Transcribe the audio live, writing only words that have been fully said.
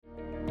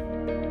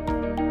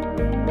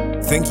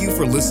Thank you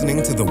for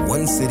listening to the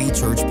One City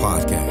Church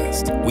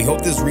podcast. We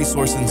hope this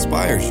resource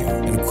inspires you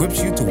and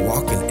equips you to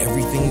walk in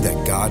everything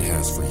that God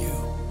has for you.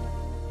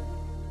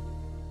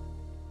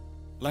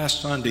 Last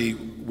Sunday,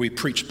 we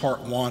preached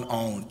part one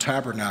on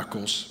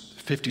Tabernacles,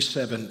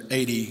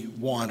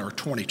 5781 or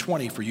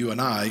 2020 for you and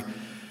I.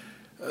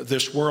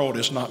 This world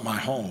is not my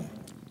home.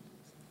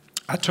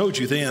 I told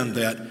you then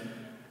that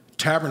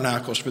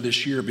Tabernacles for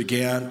this year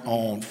began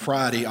on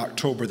Friday,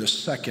 October the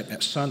 2nd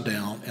at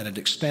sundown, and it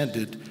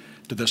extended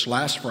to this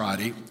last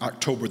Friday,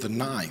 October the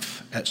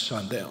 9th at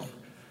sundown.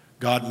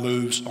 God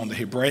moves on the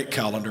Hebraic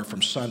calendar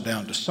from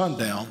sundown to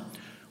sundown,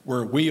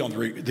 where we on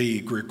the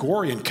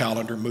Gregorian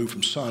calendar move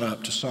from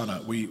sunup to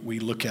sunup. We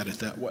look at it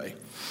that way.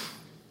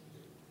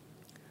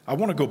 I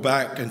want to go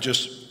back and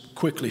just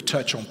quickly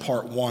touch on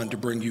part one to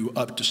bring you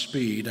up to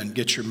speed and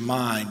get your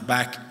mind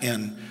back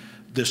in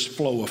this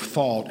flow of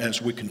thought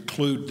as we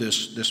conclude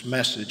this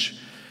message.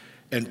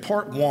 In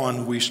part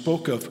one, we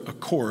spoke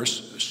of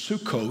course,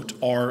 Sukkot,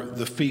 or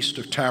the Feast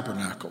of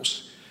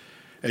Tabernacles.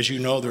 As you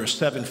know, there are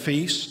 7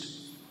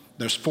 feasts.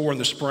 There's 4 in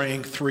the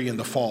spring, 3 in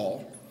the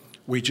fall.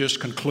 We just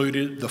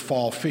concluded the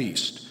fall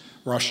feast,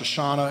 Rosh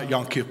Hashanah,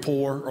 Yom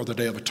Kippur, or the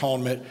Day of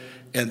Atonement,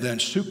 and then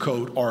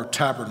Sukkot, or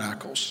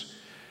Tabernacles.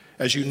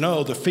 As you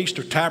know, the Feast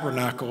of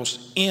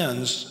Tabernacles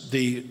ends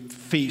the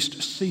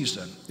feast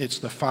season. It's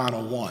the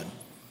final one.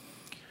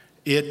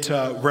 It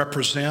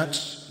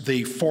represents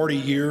the 40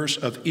 years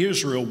of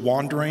Israel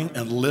wandering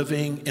and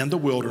living in the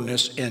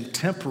wilderness in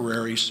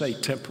temporary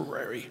shelters.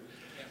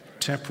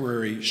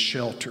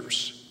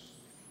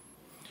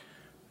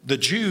 The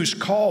Jews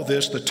call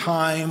this the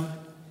time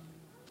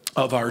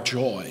of our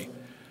joy.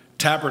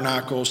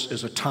 Tabernacles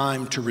is a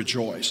time to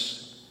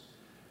rejoice.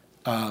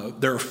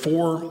 There are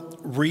 4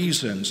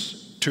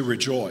 reasons to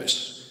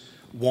rejoice.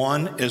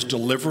 One is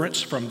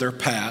deliverance from their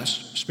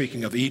past,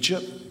 speaking of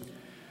Egypt.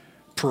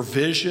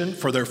 Provision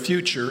for their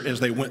future as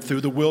they went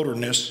through the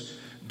wilderness.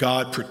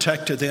 God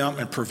protected them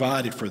and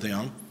provided for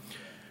them.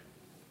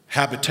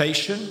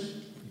 Habitation,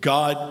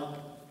 God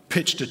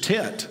pitched a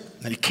tent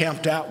and he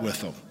camped out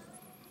with them.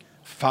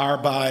 Fire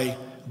by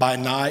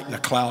night and a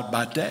cloud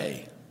by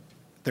day.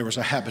 There was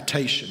a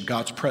habitation.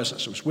 God's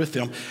presence was with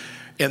them.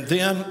 And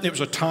then it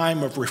was a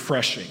time of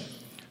refreshing.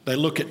 They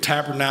look at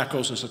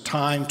Tabernacles as a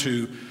time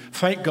to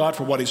thank God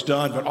for what he's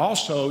done, but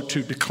also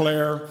to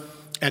declare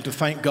and to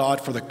thank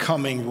God for the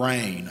coming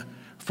rain,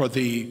 for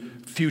the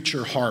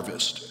future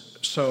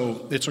harvest.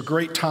 So it's a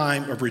great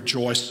time of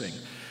rejoicing.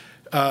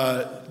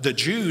 The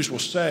Jews will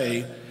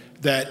say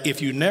that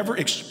if you never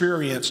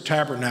experience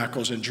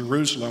Tabernacles in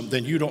Jerusalem,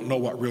 then you don't know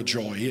what real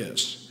joy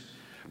is.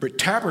 But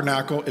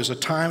Tabernacle is a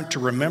time to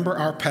remember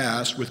our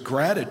past with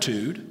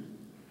gratitude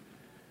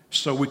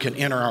so we can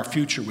enter our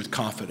future with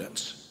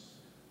confidence.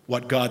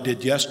 What God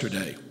did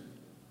yesterday,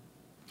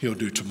 he'll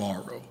do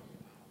tomorrow.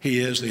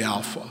 He is the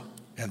Alpha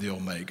and the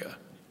Omega.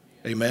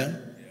 Amen?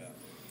 Yeah.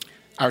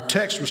 Our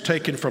text was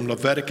taken from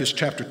Leviticus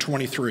chapter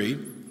 23.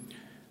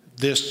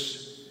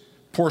 This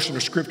portion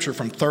of scripture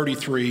from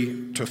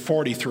 33 to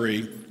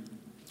 43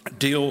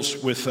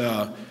 deals with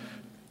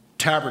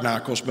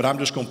tabernacles, but I'm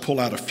just going to pull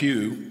out a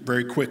few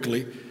very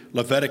quickly.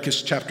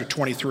 Leviticus chapter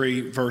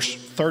 23, verse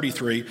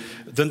 33.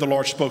 Then the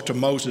Lord spoke to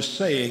Moses,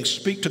 saying,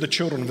 "Speak to the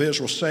children of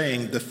Israel,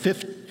 saying, the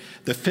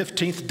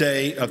 15th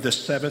day of the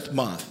 7th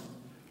month,"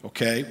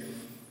 okay,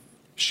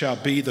 "shall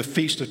be the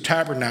Feast of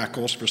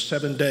Tabernacles for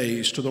 7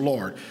 days to the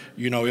Lord."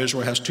 You know,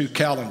 Israel has 2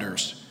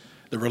 calendars,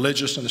 the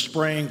religious in the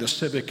spring, the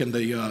civic in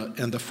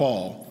the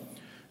fall.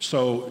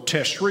 So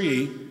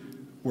Teshri,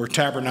 where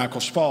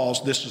Tabernacles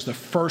falls, this is the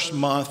first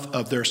month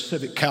of their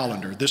civic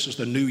calendar. This is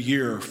the new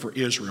year for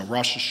Israel,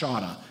 Rosh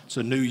Hashanah. It's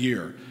a new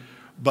year.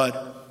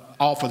 But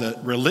off of the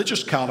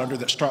religious calendar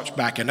that starts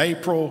back in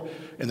April,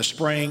 in the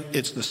spring,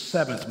 it's the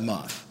 7th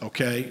month,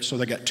 okay? So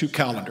they got 2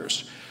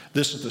 calendars.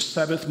 This is the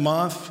 7th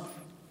month,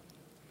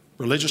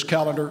 religious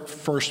calendar,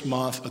 first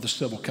month of the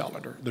civil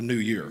calendar, the new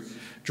year.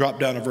 Drop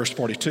down to verse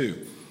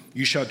 42.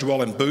 "You shall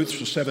dwell in booths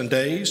for 7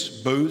 days."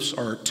 Booths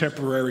are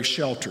temporary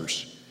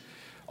shelters.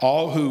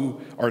 "All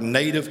who are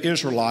native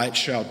Israelites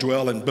shall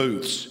dwell in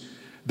booths,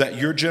 that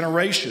your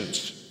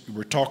generations,"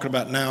 we're talking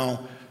about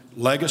now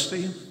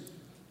legacy,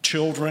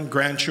 children,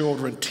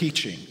 grandchildren,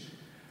 teaching,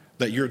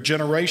 "that your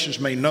generations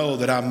may know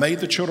that I made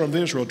the children of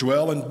Israel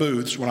dwell in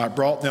booths when I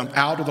brought them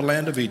out of the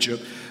land of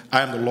Egypt.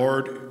 I am the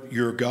Lord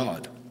your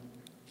God."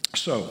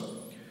 So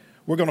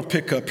we're going to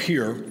pick up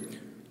here,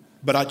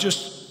 but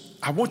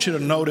I want you to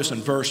notice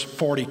in verse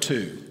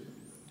 42.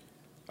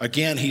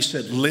 Again, he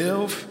said,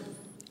 "Live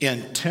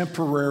in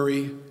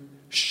temporary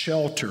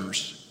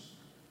shelters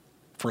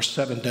for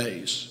 7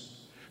 days."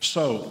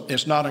 So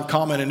it's not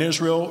uncommon in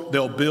Israel.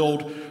 They'll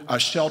build a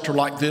shelter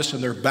like this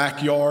in their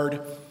backyard.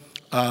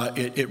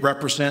 It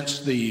represents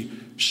the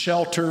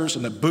shelters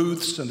and the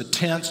booths and the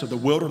tents of the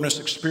wilderness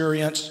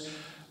experience.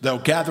 They'll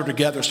gather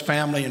together as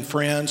family and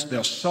friends.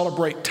 They'll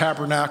celebrate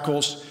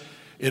Tabernacles.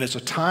 And it's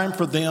a time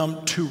for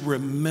them to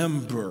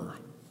remember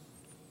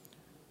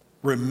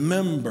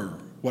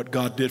what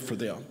God did for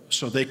them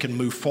so they can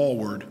move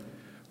forward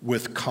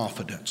with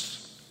confidence.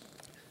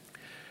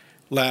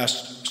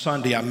 Last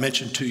Sunday, I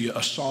mentioned to you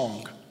a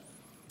song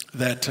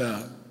that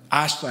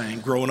I sang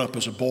growing up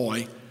as a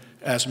boy,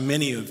 as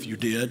many of you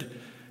did,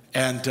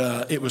 and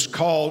it was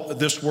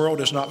called "This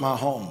World Is Not My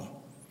Home."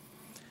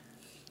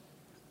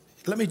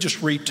 Let me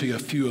just read to you a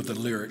few of the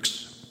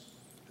lyrics.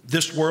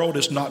 "This world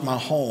is not my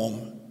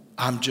home,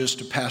 I'm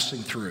just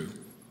passing through.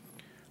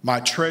 My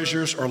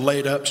treasures are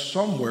laid up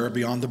somewhere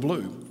beyond the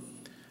blue.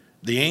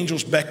 The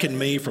angels beckon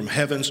me from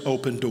heaven's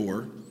open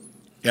door,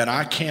 and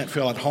I can't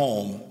feel at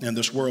home in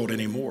this world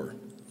anymore.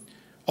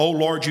 Oh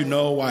Lord, you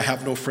know I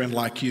have no friend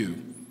like you.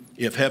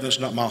 If heaven's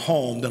not my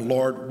home, then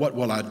Lord, what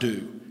will I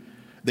do?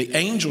 The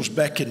angels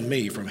beckon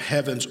me from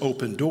heaven's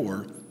open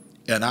door,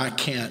 and I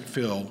can't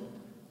feel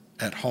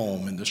at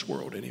home in this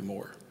world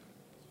anymore."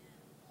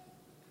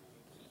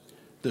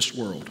 This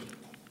world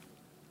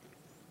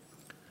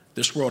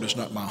is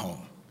not my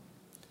home.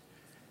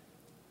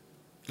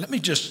 Let me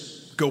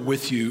just go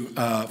with you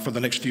for the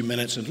next few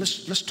minutes, and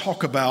let's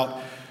talk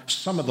about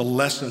some of the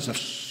lessons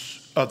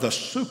of the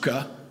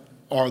sukkah,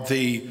 or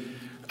the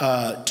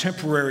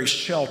temporary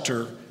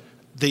shelter,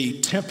 the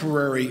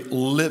temporary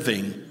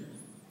living,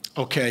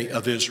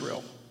 of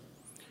Israel.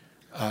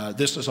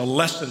 This is a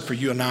lesson for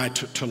you and I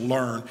to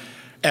learn.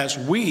 As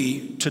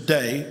we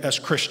today, as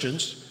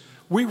Christians,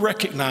 we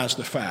recognize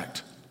the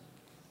fact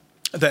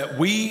that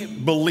we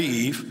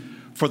believe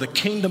for the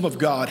kingdom of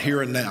God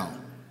here and now.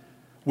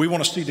 We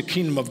want to see the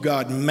kingdom of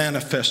God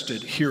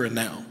manifested here and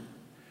now.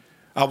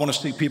 I want to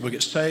see people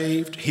get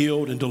saved,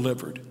 healed, and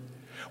delivered.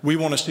 We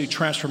want to see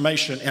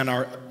transformation in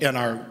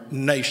our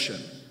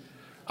nation.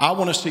 I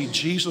want to see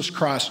Jesus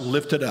Christ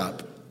lifted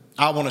up.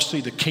 I want to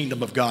see the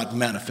kingdom of God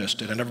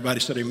manifested. And everybody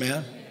said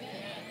amen?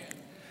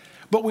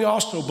 But we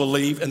also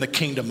believe in the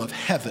kingdom of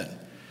heaven.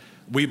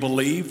 We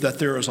believe that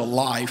there is a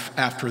life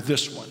after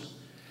this one.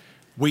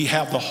 We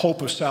have the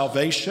hope of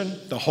salvation,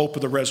 the hope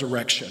of the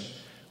resurrection.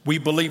 We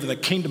believe in the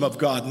kingdom of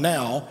God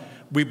now.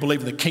 We believe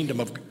in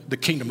the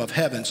kingdom of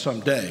heaven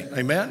someday.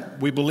 Amen?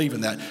 We believe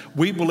in that.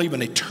 We believe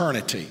in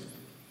eternity,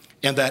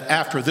 and that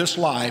after this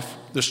life,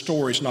 the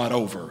story's not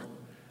over.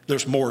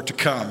 There's more to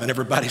come. And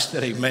everybody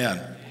said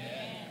amen.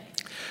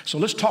 So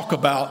let's talk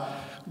about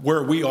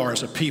where we are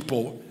as a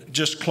people,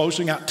 just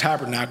closing out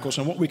Tabernacles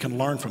and what we can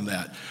learn from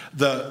that.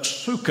 The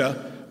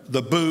sukkah,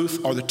 the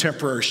booth, or the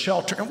temporary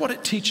shelter, and what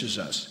it teaches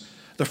us.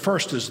 The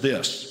first is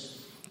this,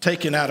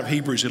 taken out of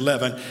Hebrews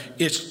 11,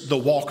 it's the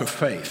walk of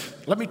faith.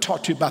 Let me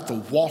talk to you about the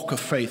walk of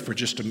faith for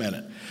just a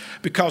minute.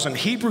 Because in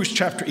Hebrews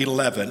chapter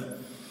 11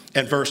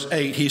 and verse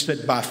 8, he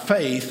said, "By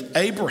faith,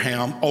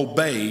 Abraham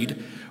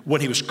obeyed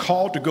when he was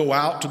called to go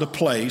out to the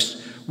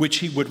place which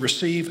he would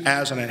receive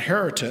as an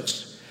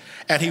inheritance.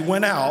 And he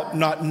went out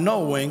not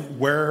knowing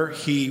where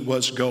he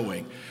was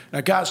going." Now,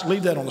 guys,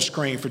 leave that on the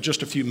screen for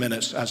just a few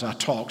minutes as I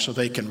talk so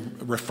they can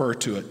refer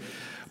to it.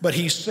 But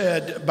he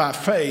said, by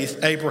faith,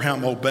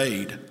 Abraham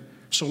obeyed.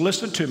 So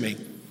listen to me.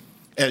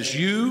 As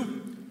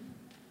you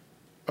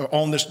are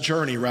on this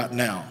journey right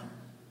now,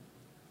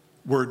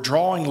 we're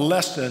drawing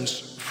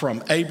lessons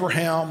from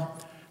Abraham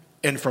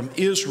and from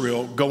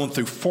Israel going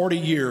through 40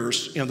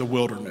 years in the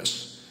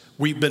wilderness.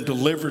 We've been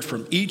delivered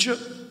from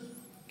Egypt,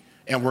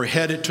 and we're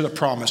headed to the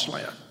promised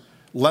land.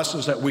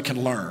 Lessons that we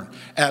can learn.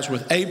 As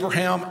with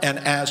Abraham and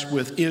as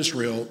with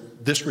Israel,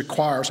 this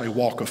requires a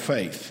walk of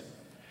faith.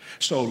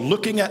 So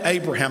looking at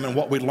Abraham and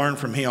what we learn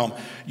from him,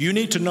 you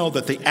need to know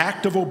that the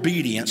act of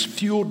obedience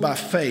fueled by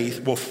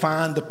faith will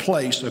find the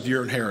place of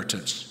your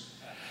inheritance.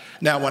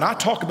 Now, when I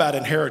talk about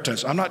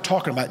inheritance, I'm not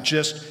talking about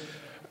just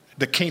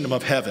the kingdom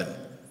of heaven.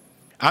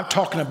 I'm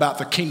talking about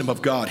the kingdom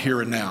of God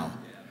here and now.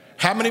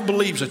 How many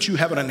believes that you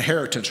have an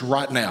inheritance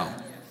right now?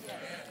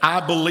 I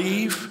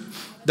believe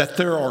that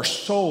there are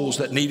souls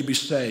that need to be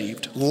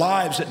saved,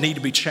 lives that need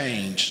to be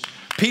changed,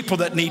 people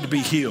that need to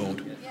be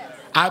healed.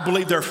 I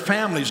believe there are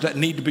families that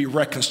need to be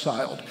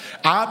reconciled.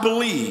 I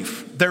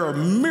believe there are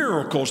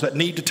miracles that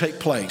need to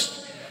take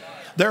place.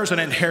 There's an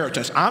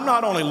inheritance. I'm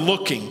not only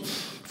looking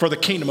for the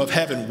kingdom of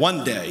heaven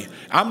one day,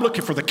 I'm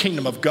looking for the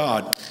kingdom of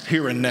God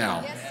here and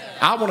now.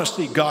 I want to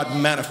see God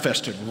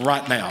manifested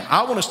right now.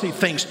 I want to see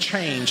things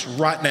change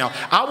right now.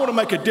 I want to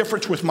make a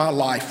difference with my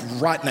life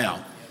right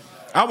now.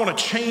 I want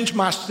to change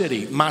my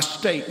city, my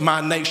state,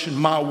 my nation,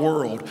 my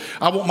world.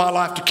 I want my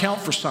life to count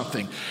for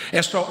something.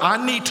 And so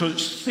I need to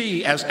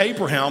see, as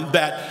Abraham,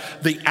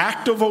 that the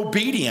act of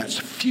obedience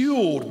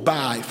fueled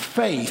by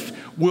faith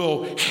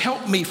will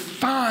help me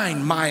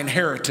find my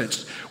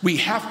inheritance. We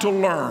have to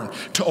learn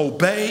to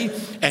obey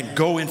and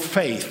go in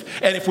faith.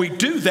 And if we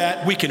do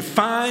that, we can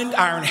find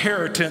our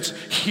inheritance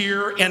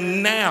here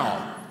and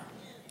now.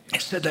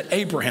 It said that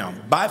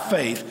Abraham, by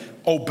faith,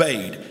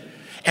 obeyed.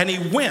 And he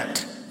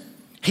went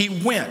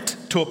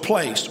to a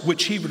place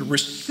which he would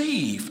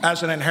receive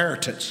as an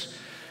inheritance,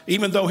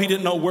 even though he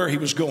didn't know where he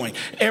was going.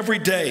 Every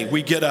day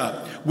we get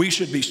up, we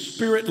should be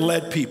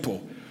spirit-led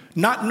people,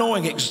 not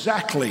knowing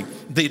exactly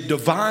the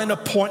divine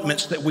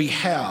appointments that we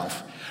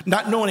have,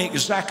 not knowing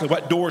exactly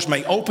what doors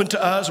may open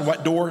to us and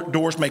what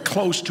doors may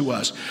close to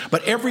us.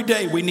 But every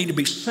day we need to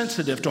be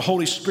sensitive to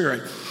Holy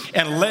Spirit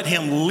and let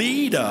him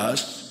lead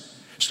us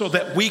so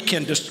that we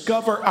can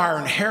discover our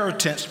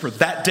inheritance for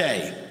that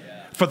day,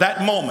 for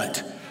that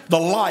moment, the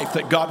life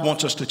that God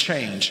wants us to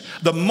change,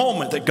 the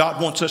moment that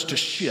God wants us to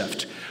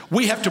shift.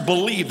 We have to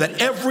believe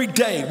that every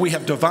day we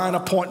have divine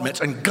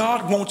appointments and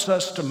God wants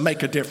us to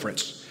make a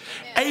difference.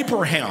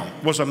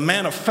 Abraham was a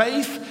man of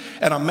faith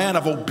and a man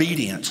of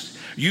obedience.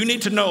 You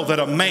need to know that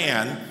a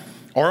man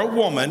or a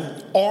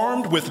woman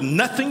armed with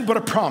nothing but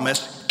a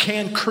promise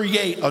can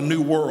create a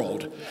new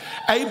world.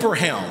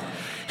 Abraham,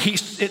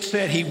 it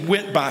said he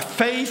went by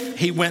faith,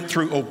 he went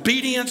through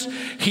obedience,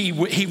 he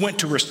went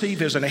to receive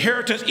his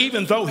inheritance,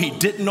 even though he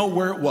didn't know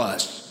where it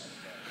was.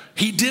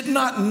 He did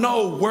not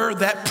know where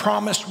that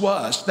promise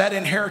was, that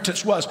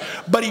inheritance was,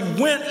 but he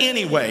went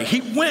anyway.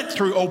 He went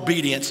through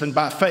obedience and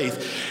by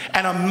faith.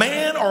 And a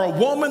man or a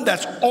woman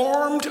that's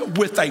armed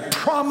with a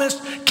promise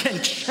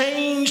can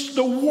change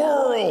the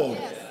world.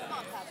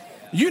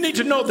 You need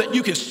to know that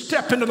you can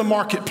step into the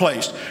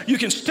marketplace. You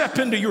can step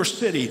into your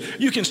city.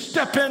 You can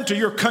step into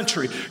your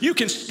country. You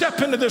can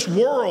step into this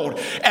world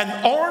and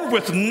armed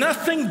with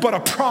nothing but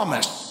a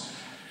promise.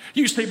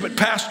 You say, but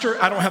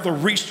Pastor, I don't have the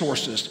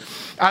resources.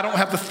 I don't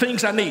have the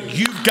things I need.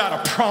 You've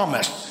got a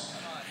promise.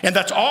 And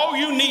that's all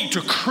you need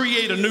to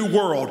create a new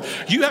world.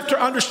 You have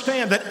to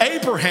understand that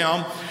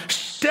Abraham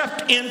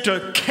stepped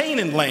into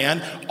Canaan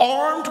land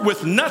armed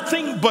with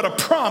nothing but a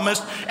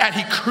promise, and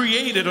he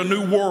created a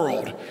new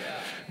world.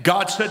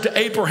 God said to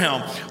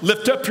Abraham,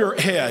 lift up your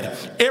head.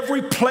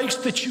 Every place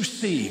that you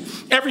see,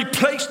 every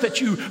place that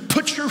you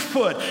put your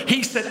foot,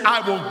 he said,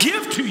 I will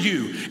give to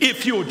you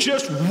if you'll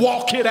just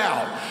walk it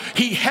out.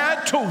 He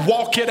had to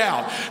walk it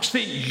out.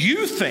 See,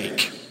 you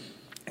think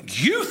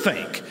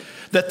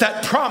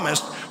that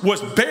promise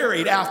was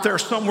buried out there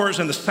somewhere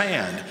in the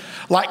sand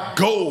like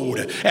gold,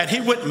 and he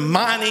went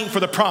mining for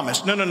the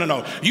promise.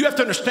 No. You have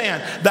to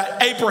understand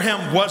that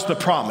Abraham was the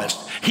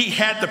promise. He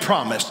had the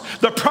promise.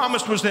 The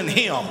promise was in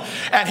him,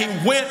 and he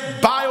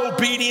went by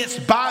obedience,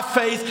 by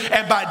faith,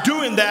 and by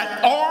doing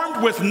that,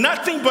 armed with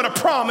nothing but a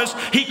promise,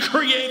 he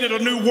created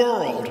a new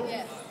world.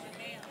 Yes.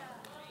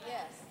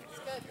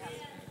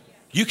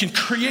 You can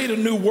create a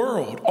new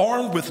world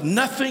armed with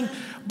nothing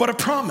but a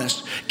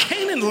promise.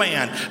 Canaan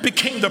land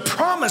became the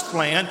promised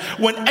land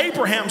when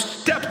Abraham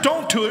stepped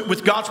onto it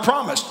with God's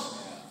promise.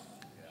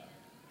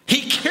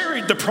 He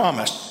carried the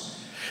promise.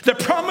 The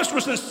promise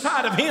was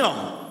inside of him.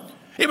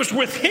 It was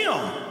with him.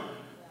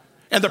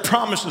 And the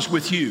promise is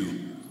with you.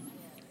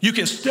 You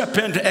can step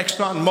into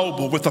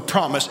ExxonMobil with a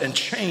promise and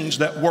change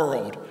that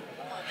world.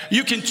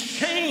 You can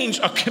change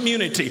a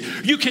community.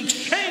 You can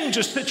change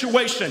a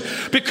situation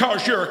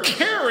because you're a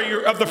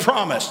carrier of the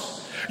promise.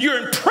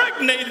 You're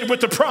impregnated with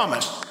the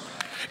promise.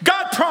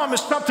 God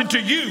promised something to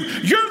you.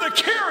 You're the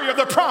carrier of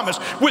the promise.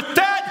 With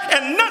that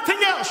and nothing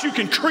else, you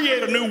can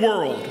create a new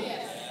world.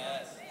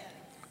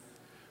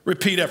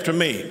 Repeat after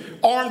me.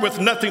 Armed with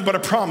nothing but a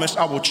promise,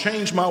 I will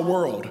change my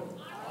world.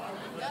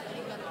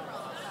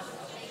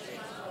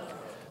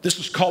 This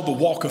is called the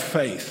walk of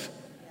faith.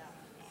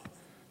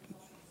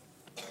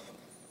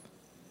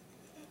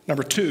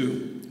 Number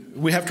two,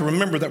 we have to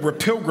remember that we're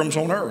pilgrims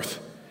on earth.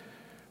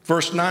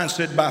 Verse 9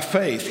 said, by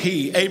faith,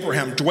 he,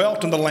 Abraham,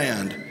 dwelt in the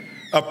land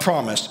of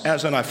promise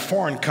as in a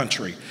foreign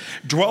country,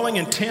 dwelling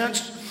in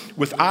tents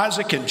with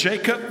Isaac and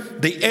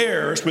Jacob, the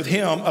heirs with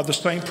him of the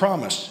same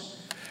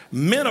promise.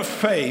 Men of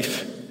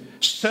faith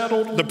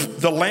settled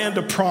the land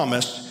of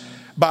promise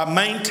by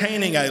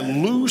maintaining a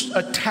loose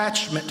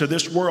attachment to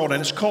this world and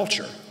its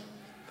culture.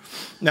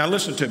 Now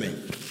listen to me.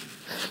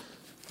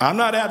 I'm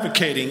not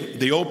advocating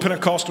the old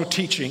Pentecostal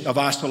teaching of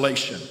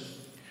isolation.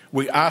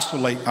 We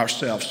isolate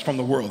ourselves from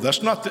the world.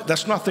 That's not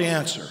the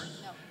answer.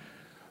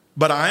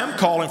 But I am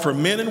calling for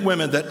men and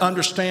women that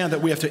understand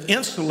that we have to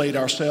insulate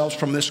ourselves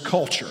from this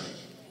culture,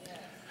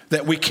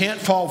 that we can't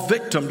fall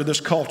victim to this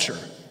culture.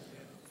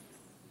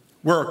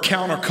 We're a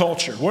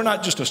counterculture. We're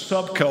not just a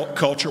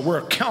subculture, we're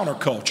a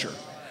counterculture.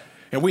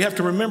 And we have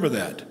to remember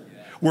that.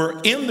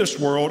 We're in this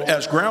world,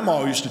 as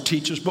Grandma used to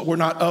teach us, but we're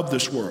not of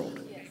this world.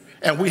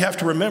 And we have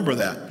to remember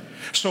that.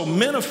 So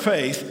men of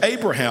faith,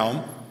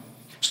 Abraham,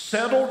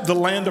 settled the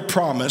land of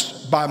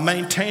promise by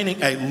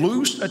maintaining a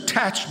loose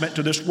attachment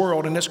to this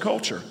world and this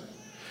culture.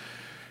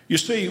 You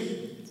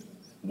see,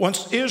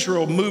 once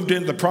Israel moved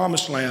into the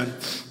promised land,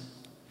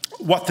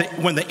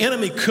 when the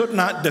enemy could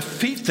not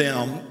defeat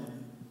them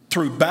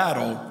through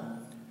battle,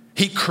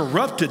 he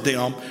corrupted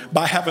them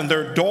by having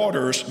their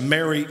daughters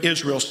marry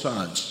Israel's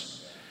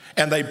sons.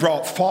 And they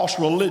brought false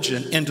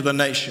religion into the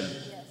nation.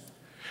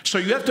 So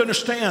you have to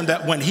understand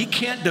that when he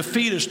can't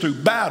defeat us through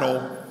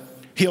battle,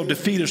 he'll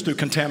defeat us through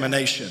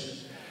contamination.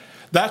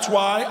 That's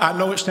why I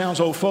know it sounds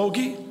old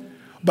fogey,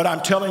 but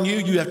I'm telling you,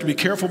 you have to be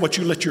careful what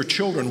you let your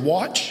children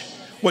watch,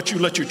 what you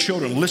let your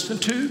children listen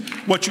to,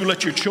 what you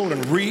let your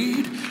children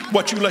read,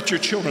 what you let your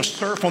children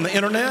surf on the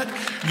internet.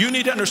 You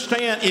need to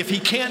understand if he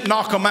can't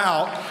knock them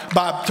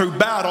out through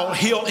battle,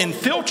 he'll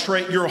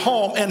infiltrate your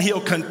home and he'll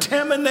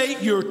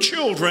contaminate your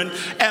children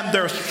and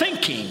their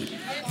thinking.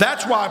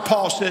 That's why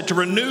Paul said to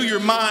renew your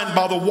mind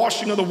by the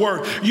washing of the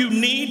word. You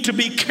need to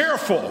be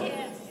careful.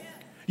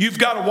 You've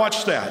got to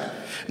watch that.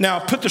 Now,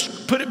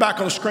 put it back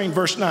on the screen,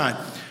 verse 9.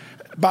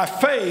 By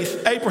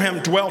faith,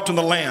 Abraham dwelt in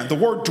the land. The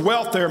word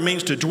dwelt there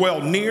means to dwell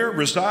near,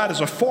 reside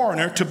as a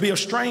foreigner, to be a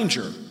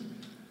stranger.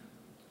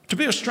 To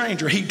be a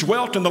stranger. He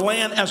dwelt in the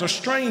land as a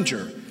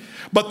stranger.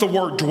 But the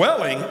word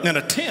dwelling in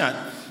a tent,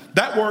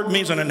 that word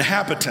means an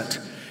inhabitant.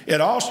 It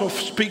also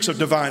speaks of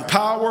divine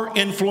power,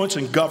 influence,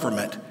 and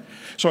government.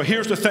 So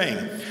here's the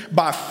thing.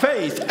 By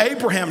faith,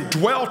 Abraham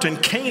dwelt in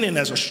Canaan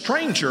as a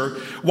stranger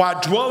while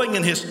dwelling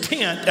in his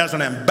tent as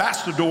an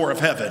ambassador of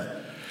heaven.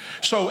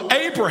 So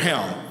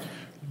Abraham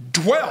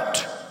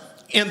dwelt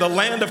in the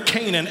land of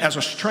Canaan as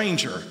a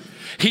stranger.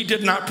 He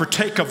did not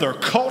partake of their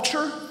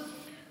culture.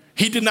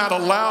 He did not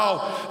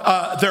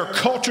allow their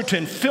culture to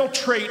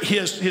infiltrate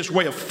his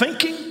way of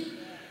thinking.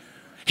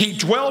 He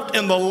dwelt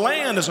in the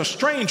land as a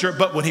stranger,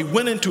 but when he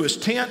went into his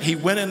tent, he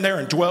went in there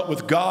and dwelt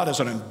with God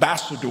as an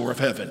ambassador of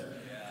heaven.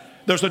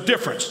 There's a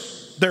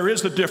difference. There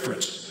is a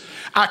difference.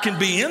 I can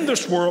be in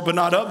this world, but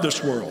not of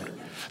this world.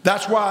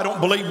 That's why I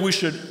don't believe we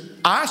should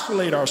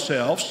isolate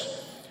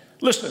ourselves.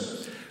 Listen,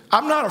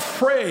 I'm not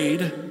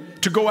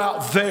afraid to go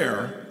out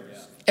there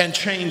and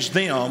change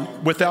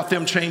them without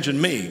them changing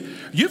me.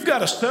 You've got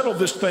to settle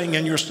this thing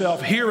in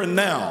yourself here and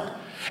now.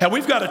 And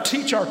we've got to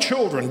teach our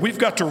children. We've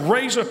got to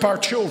raise up our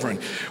children.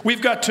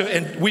 We've got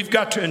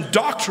to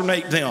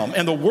indoctrinate them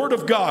in the Word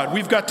of God.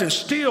 We've got to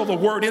instill the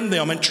Word in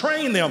them and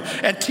train them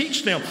and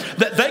teach them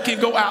that they can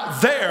go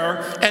out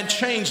there and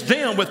change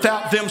them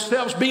without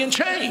themselves being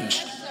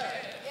changed.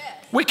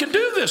 We can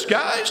do this,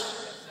 guys.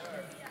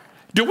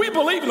 Do we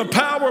believe in the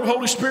power of the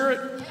Holy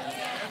Spirit?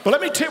 But let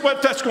me tell you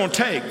what that's going to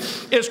take.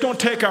 It's going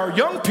to take our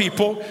young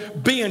people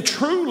being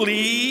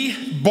truly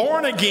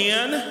born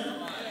again,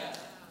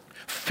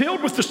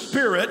 filled with the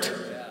Spirit,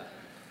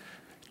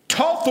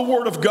 taught the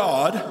Word of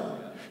God,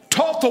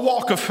 taught the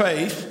walk of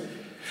faith,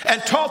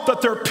 and taught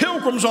that they're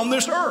pilgrims on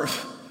this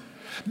earth,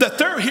 that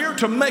they're here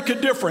to make a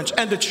difference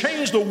and to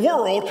change the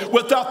world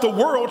without the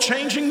world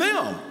changing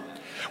them.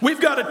 We've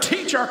got to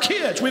teach our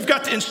kids. We've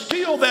got to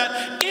instill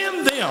that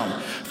in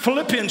them.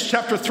 Philippians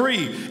chapter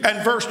 3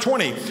 and verse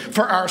 20.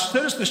 For our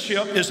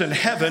citizenship is in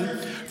heaven,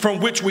 from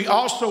which we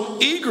also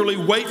eagerly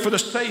wait for the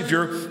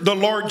Savior, the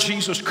Lord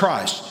Jesus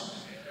Christ.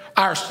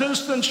 Our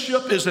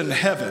citizenship is in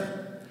heaven.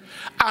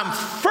 I'm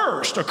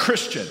first a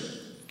Christian,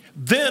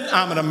 then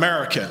I'm an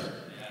American.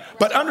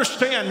 But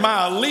understand,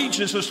 my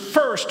allegiance is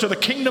first to the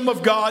kingdom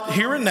of God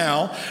here and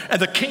now,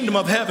 and the kingdom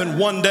of heaven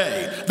one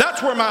day.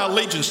 That's where my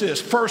allegiance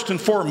is, first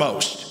and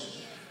foremost.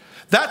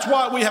 That's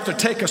why we have to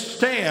take a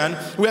stand.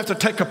 We have to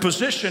take a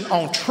position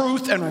on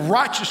truth and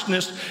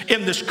righteousness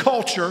in this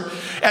culture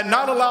and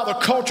not allow the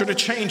culture to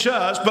change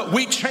us, but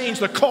we change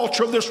the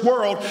culture of this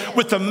world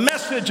with the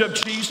message of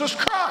Jesus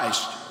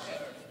Christ.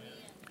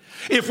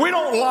 If we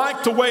don't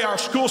like the way our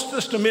school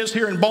system is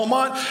here in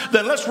Beaumont,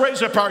 then let's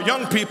raise up our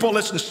young people.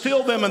 Let's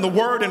instill them in the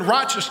Word and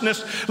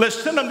righteousness. Let's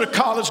send them to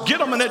college, get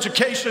them an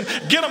education,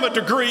 get them a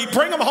degree,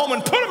 bring them home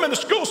and put them in the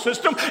school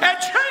system and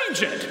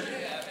change it.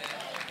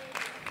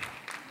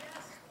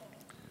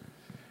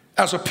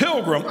 As a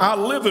pilgrim, I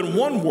live in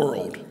one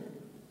world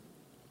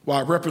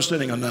while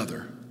representing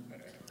another.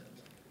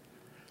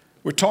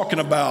 We're talking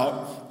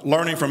about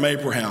learning from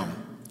Abraham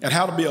and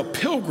how to be a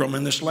pilgrim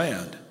in this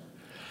land.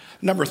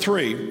 Number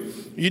 3,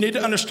 you need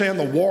to understand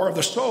the war of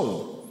the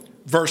soul.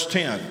 Verse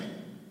 10,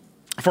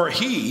 for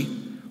he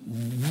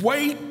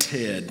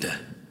waited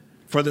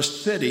for the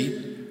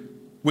city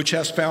which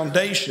has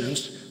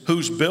foundations,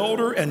 whose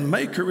builder and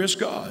maker is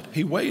God.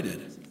 He waited.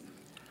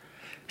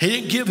 He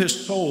didn't give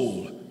his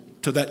soul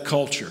to that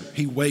culture.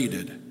 He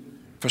waited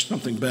for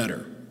something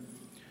better.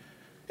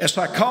 In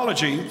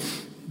psychology,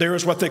 there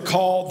is what they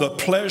call the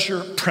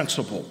pleasure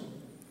principle.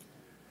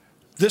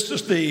 This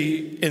is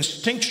the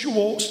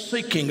instinctual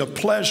seeking of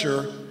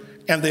pleasure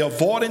and the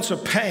avoidance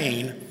of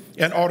pain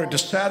in order to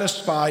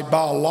satisfy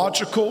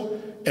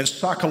biological and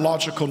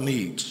psychological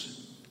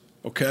needs.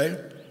 Okay?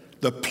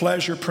 The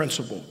pleasure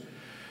principle.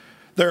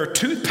 There are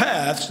 2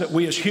 paths that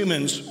we as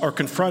humans are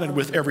confronted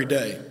with every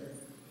day.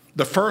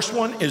 The first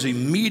one is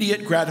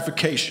immediate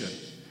gratification.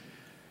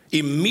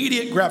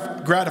 Immediate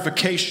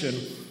gratification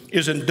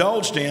is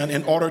indulged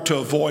in order to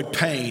avoid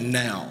pain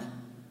now.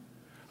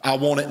 I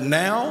want it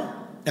now,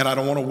 and I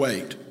don't want to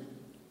wait.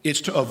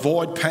 It's to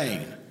avoid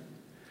pain.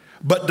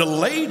 But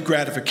delayed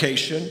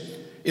gratification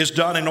is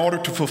done in order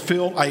to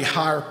fulfill a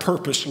higher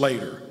purpose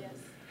later.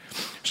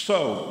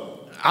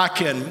 So I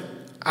can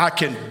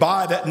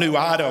buy that new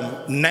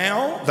item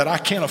now that I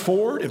can't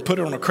afford and put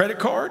it on a credit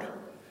card.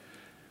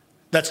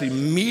 That's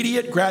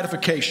immediate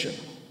gratification.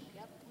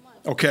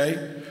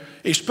 Okay?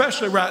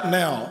 Especially right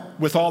now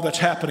with all that's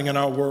happening in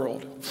our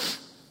world.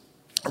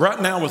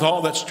 Right now with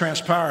all that's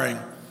transpiring,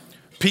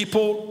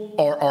 people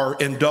are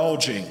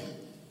indulging.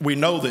 We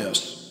know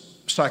this.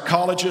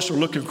 Psychologists are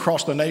looking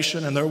across the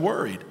nation and they're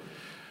worried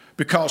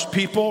because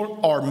people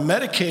are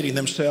medicating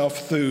themselves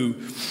through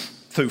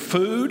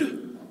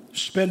food,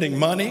 spending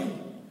money,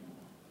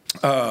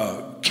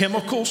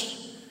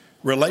 chemicals,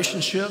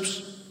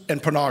 relationships,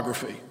 and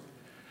pornography.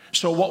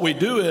 So what we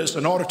do is,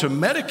 in order to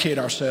medicate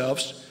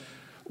ourselves,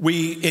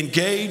 we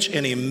engage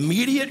in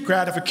immediate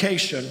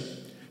gratification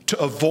to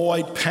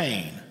avoid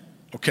pain,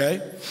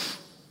 okay?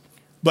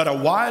 But a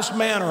wise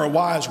man or a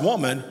wise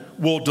woman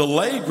will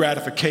delay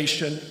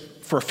gratification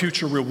for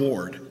future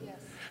reward. Yes.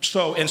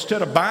 So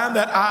instead of buying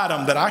that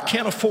item that I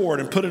can't afford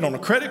and put it on a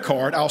credit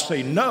card, I'll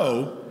say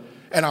no,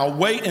 and I'll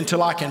wait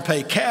until I can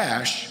pay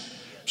cash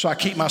so I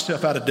keep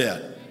myself out of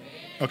debt.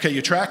 Okay,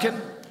 you tracking?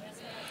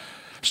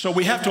 So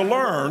we have to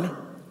learn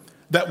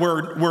that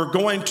we're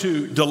going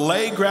to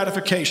delay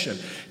gratification.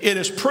 It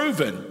is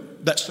proven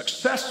that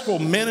successful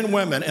men and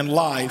women in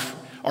life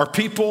are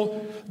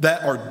people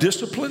that are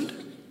disciplined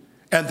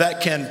and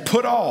that can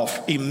put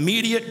off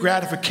immediate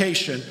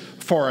gratification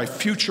for a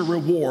future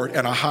reward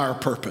and a higher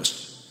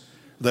purpose.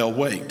 They'll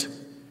wait.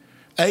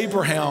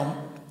 Abraham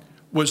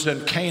was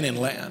in Canaan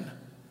land.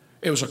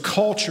 It was a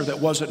culture that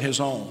wasn't his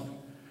own.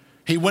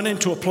 He went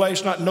into a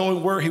place not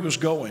knowing where he was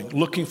going,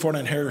 looking for an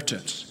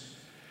inheritance.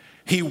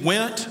 He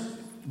went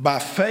by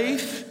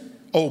faith,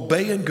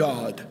 obeying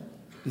God,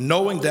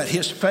 knowing that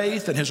his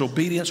faith and his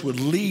obedience would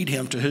lead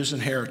him to his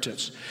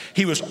inheritance.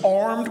 He was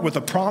armed with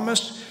a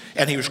promise,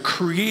 and he was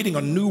creating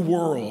a new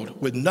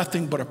world with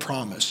nothing but a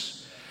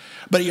promise.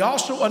 But he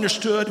also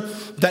understood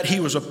that he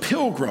was a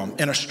pilgrim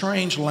in a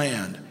strange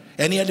land,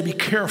 and he had to be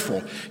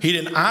careful. He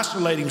didn't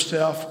isolate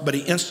himself, but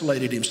he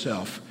insulated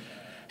himself.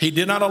 He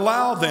did not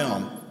allow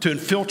them to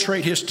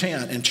infiltrate his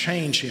tent and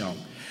change him.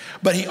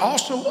 But he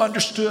also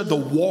understood the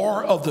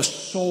war of the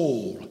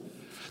soul,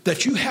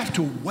 that you have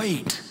to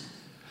wait,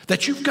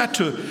 that you've got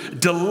to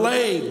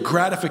delay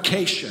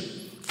gratification.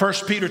 1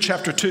 Peter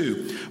chapter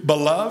 2,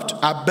 beloved,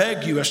 I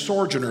beg you as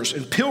sojourners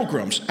and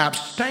pilgrims,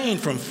 abstain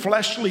from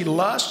fleshly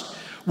lusts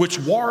which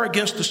war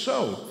against the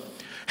soul,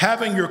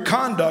 having your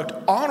conduct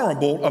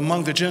honorable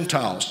among the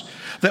Gentiles,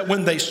 that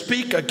when they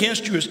speak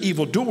against you as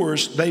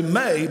evildoers, they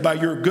may, by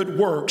your good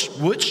works,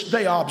 which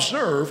they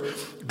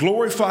observe,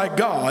 glorify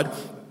God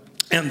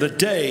in the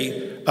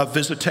day of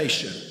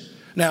visitation.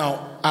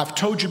 Now, I've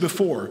told you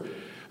before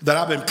that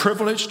I've been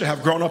privileged to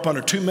have grown up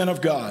under two men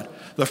of God.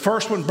 The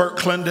first one, Bert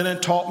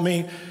Clendenin, taught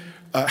me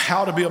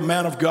how to be a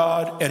man of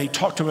God, and he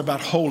talked to me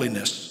about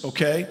holiness,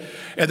 okay?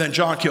 And then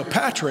John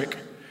Kilpatrick,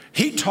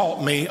 he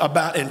taught me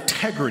about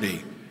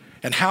integrity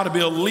and how to be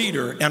a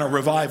leader and a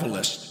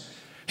revivalist.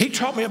 He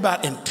taught me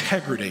about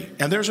integrity,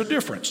 and there's a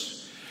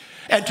difference.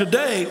 And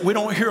today, we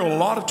don't hear a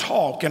lot of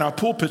talk in our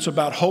pulpits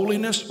about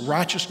holiness,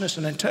 righteousness,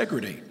 and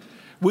integrity.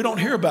 We don't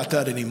hear about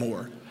that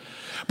anymore.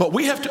 But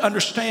we have to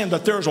understand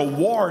that there's a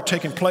war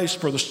taking place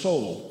for the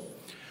soul.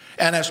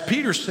 And as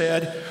Peter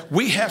said,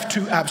 we have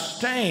to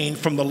abstain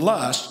from the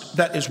lust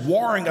that is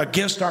warring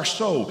against our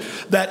soul,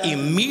 that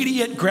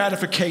immediate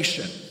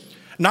gratification,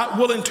 not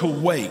willing to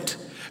wait,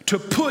 to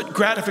put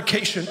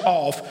gratification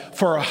off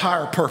for a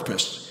higher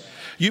purpose.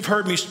 You've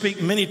heard me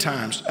speak many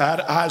times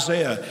at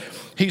Isaiah.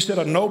 He said,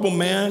 a noble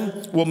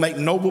man will make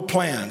noble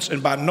plans,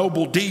 and by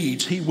noble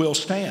deeds he will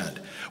stand.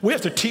 We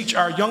have to teach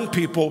our young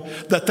people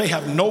that they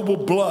have noble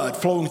blood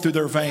flowing through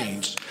their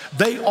veins.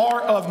 They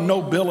are of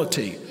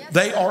nobility.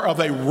 They are of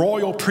a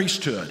royal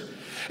priesthood.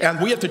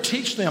 And we have to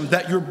teach them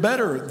that you're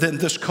better than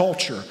this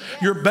culture.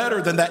 You're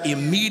better than that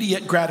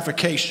immediate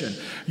gratification.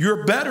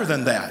 You're better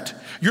than that.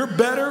 You're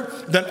better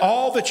than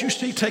all that you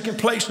see taking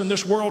place in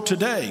this world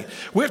today.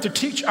 We have to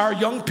teach our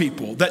young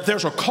people that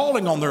there's a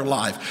calling on their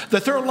life,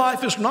 that their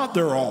life is not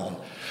their own,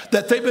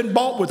 that they've been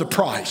bought with a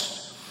price.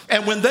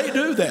 And when they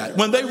do that,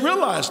 when they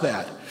realize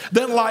that,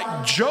 then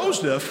like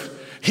Joseph,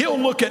 he'll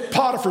look at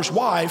Potiphar's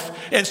wife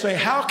and say,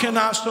 how can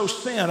I so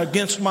sin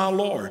against my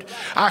Lord?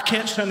 I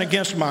can't sin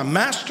against my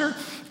master.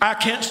 I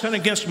can't sin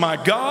against my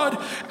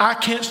God. I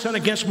can't sin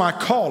against my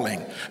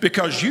calling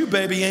because you,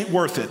 baby, ain't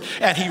worth it.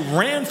 And he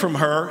ran from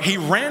her. He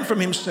ran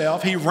from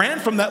himself. He ran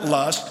from that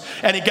lust,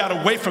 and he got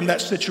away from that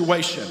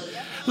situation.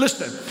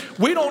 Listen,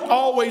 we don't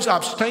always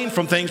abstain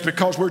from things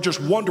because we're just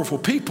wonderful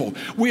people.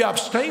 We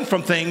abstain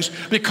from things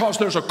because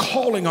there's a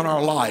calling on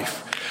our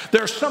life.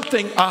 There's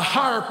something, a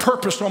higher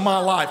purpose on my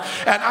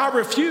life. And I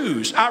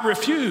refuse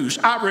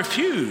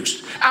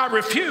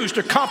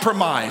to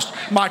compromise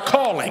my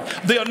calling,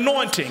 the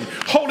anointing,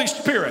 Holy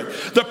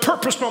Spirit, the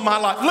purpose on my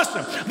life.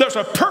 Listen, there's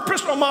a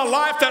purpose on my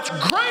life that's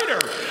greater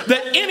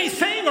than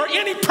anything or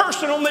any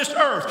person on this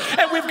earth.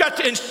 And we've got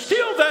to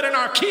instill that in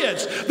our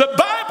kids. The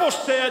Bible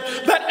said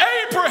that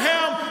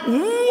Abraham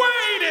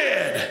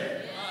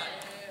waited.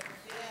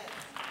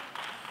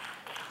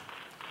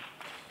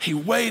 He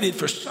waited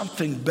for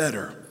something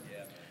better.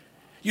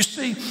 You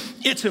see,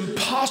 it's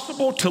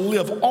impossible to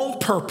live on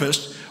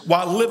purpose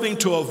while living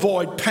to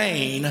avoid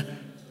pain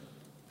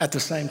at the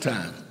same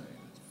time.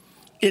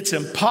 It's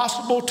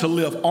impossible to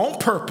live on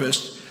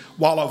purpose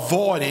while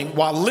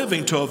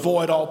living to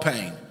avoid all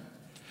pain.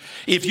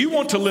 If you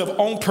want to live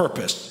on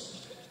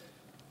purpose,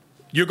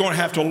 you're going to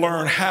have to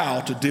learn how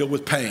to deal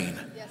with pain.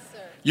 Yes, sir.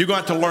 You're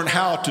going to have to learn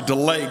how to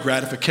delay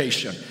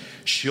gratification.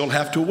 She'll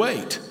have to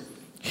wait.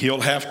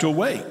 He'll have to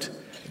wait.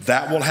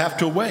 That will have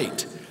to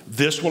wait.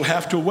 This will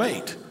have to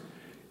wait.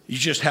 You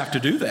just have to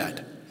do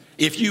that.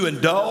 If you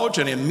indulge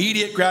in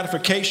immediate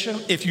gratification,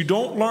 if you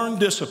don't learn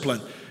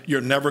discipline,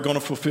 you're never going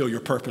to fulfill your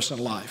purpose in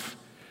life.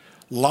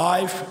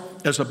 Life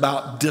is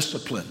about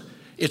discipline.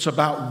 It's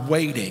about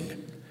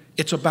waiting.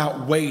 It's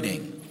about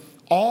waiting.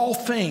 All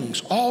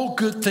things, all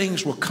good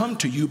things will come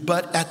to you,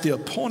 but at the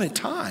appointed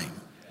time.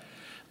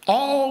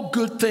 All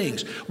good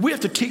things. We have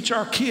to teach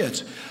our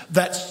kids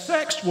that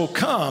sex will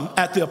come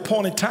at the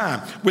appointed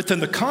time within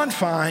the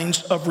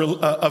confines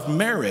of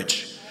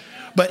marriage.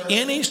 But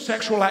any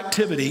sexual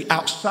activity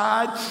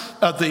outside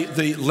of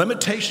the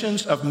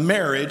limitations of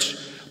marriage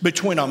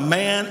between a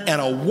man and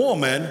a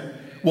woman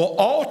will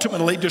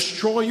ultimately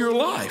destroy your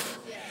life.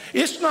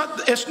 It's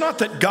not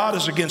that God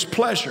is against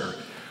pleasure,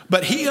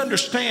 but he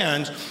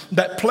understands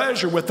that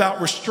pleasure without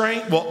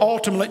restraint will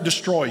ultimately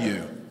destroy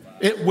you.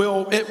 It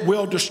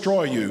will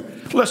destroy you.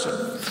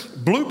 Listen,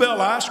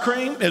 Bluebell ice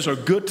cream is a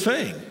good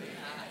thing.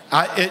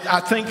 I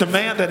think the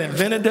man that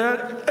invented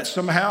that,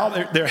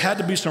 somehow there had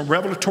to be some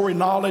revelatory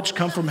knowledge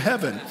come from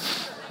heaven.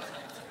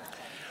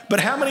 But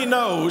how many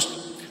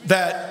knows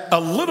that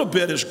a little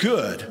bit is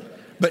good,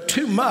 but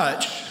too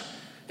much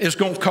is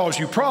going to cause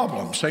you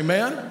problems?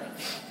 Amen?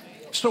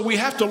 So we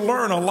have to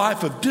learn a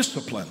life of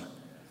discipline,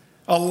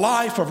 a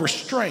life of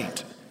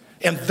restraint.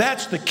 And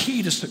that's the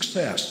key to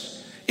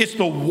success. It's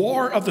the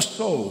war of the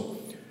soul.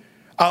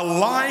 A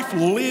life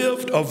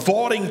lived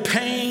avoiding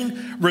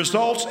pain,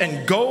 results,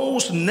 and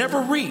goals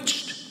never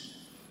reached,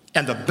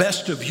 and the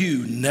best of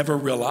you never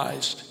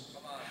realized.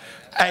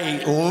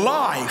 A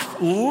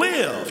life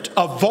lived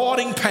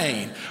avoiding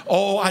pain.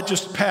 Oh,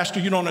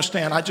 Pastor, you don't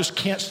understand. I just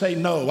can't say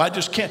no. I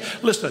just can't.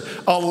 Listen,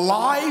 a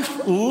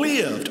life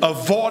lived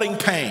avoiding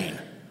pain,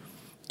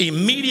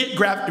 immediate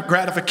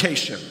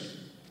gratification,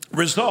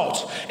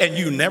 results, and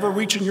you never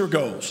reaching your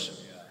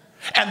goals.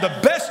 And the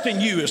best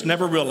in you is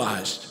never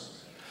realized.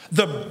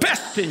 The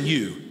best in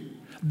you.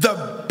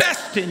 The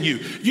best in you.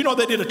 You know,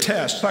 they did a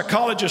test.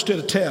 Psychologists did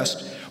a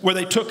test where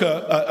they took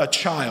a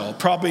child,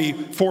 probably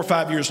 4 or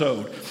 5 years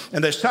old,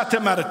 and they sat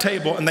them at a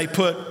table and they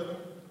put,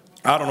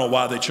 I don't know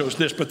why they chose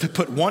this, but they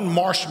put one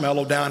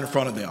marshmallow down in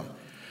front of them.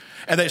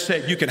 And they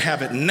said, you can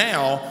have it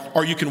now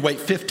or you can wait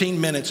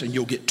 15 minutes and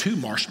you'll get 2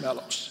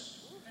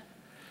 marshmallows.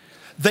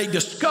 They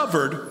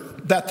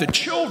discovered that the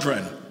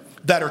children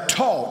that are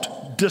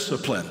taught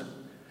discipline,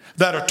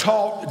 that are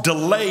taught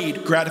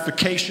delayed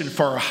gratification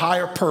for a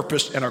higher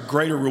purpose and a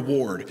greater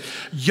reward.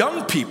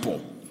 Young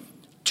people,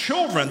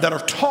 children that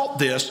are taught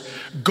this,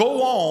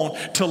 go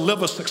on to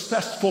live a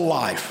successful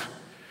life.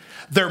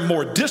 They're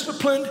more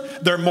disciplined,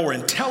 they're more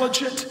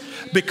intelligent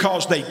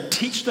because they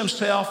teach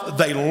themselves,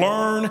 they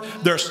learn,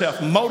 they're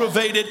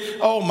self-motivated.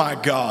 Oh my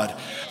God.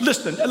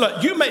 Listen,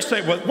 look, you may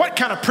say, well, what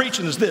kind of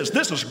preaching is this?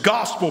 This is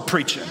gospel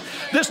preaching.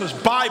 This is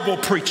Bible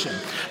preaching.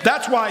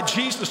 That's why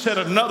Jesus said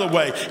it another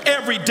way.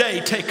 Every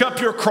day, take up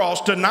your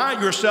cross,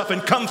 deny yourself,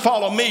 and come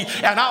follow me,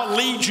 and I'll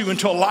lead you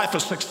into a life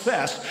of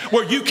success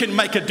where you can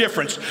make a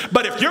difference.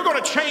 But if you're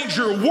going to change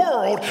your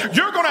world,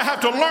 you're going to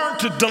have to learn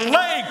to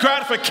delay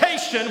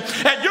gratification,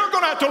 and you're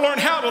going to have to learn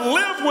how to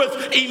live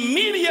with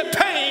immediate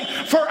pain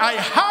for a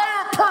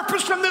higher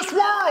purpose in this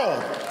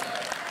world.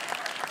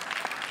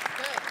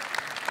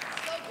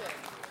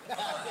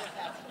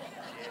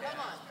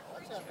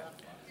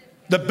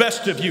 The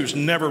best of you is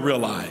never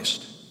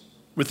realized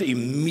with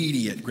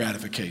immediate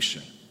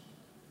gratification.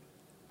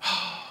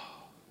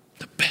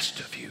 The best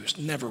of you is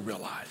never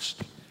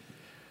realized.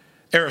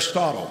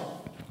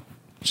 Aristotle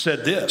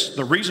said this: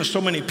 the reason so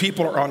many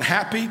people are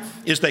unhappy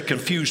is they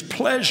confuse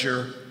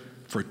pleasure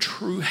for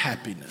true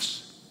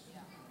happiness.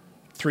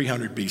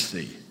 300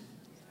 BC.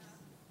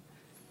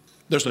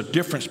 There's a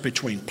difference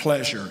between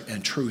pleasure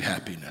and true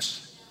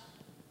happiness.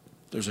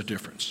 There's a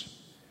difference.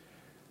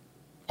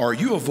 Are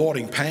you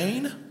avoiding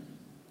pain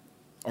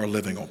or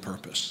living on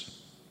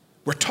purpose?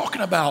 We're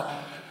talking about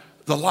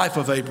the life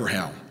of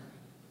Abraham,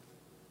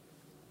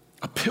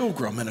 a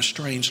pilgrim in a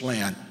strange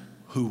land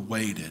who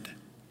waited.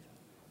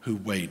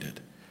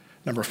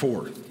 Number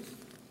 4.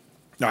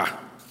 No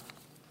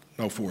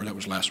 4, that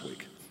was last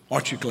week.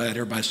 Aren't you glad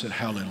everybody said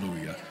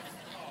hallelujah?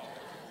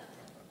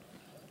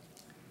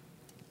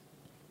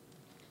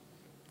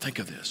 Think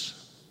of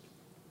this.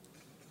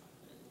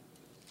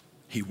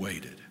 He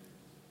waited.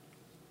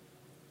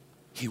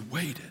 He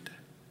waited.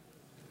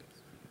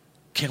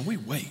 Can we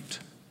wait?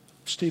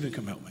 Stephen,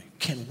 come help me.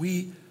 Can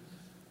we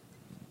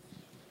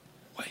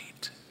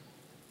wait?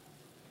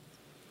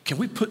 Can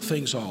we put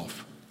things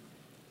off?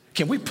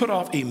 Can we put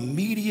off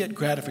immediate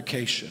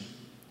gratification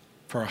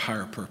for a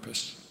higher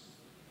purpose?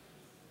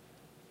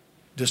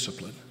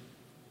 Discipline.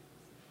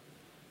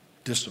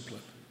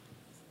 Discipline.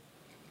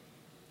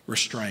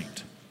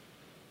 Restraint.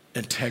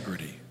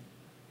 Integrity.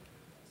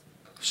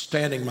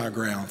 Standing my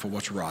ground for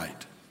what's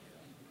right.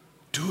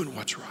 Doing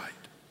what's right.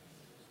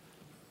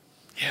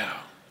 Yeah.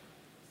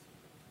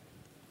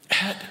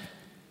 At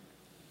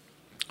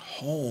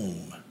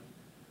home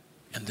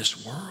in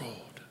this world.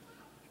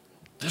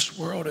 This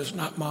world is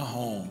not my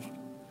home.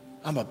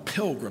 I'm a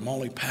pilgrim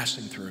only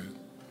passing through.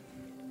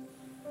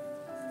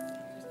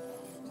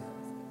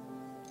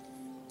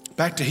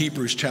 Back to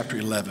Hebrews chapter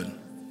 11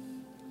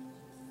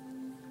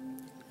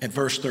 and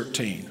verse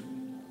 13.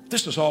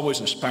 This has always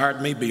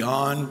inspired me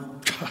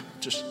beyond,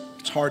 just,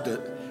 it's hard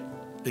to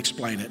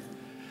explain it.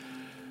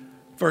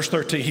 Verse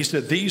 13, he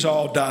said, these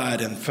all died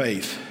in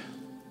faith,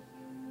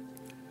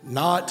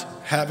 not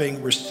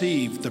having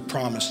received the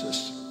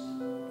promises.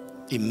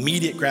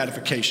 Immediate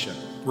gratification.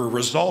 We're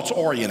results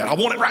oriented. I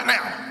want it right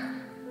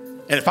now.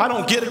 And if I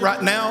don't get it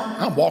right now,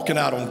 I'm walking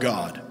out on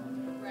God.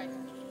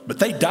 But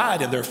they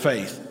died in their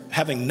faith,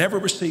 having never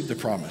received the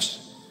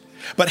promise.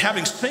 But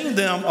having seen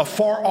them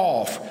afar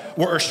off,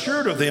 were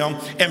assured of them,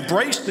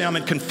 embraced them,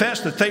 and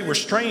confessed that they were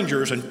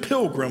strangers and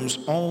pilgrims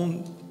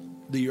on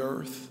the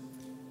earth.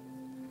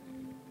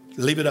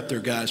 Leave it up there,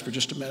 guys, for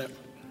just a minute.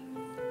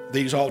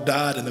 These all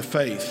died in the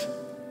faith,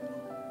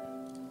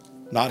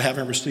 not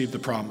having received the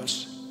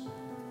promise.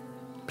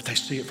 But they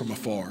see it from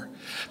afar.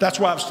 That's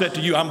why I've said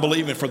to you, I'm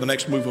believing for the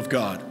next move of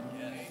God.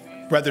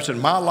 Whether it's in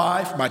my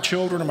life, my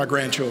children, or my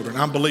grandchildren,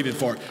 I'm believing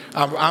for it.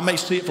 I may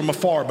see it from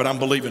afar, but I'm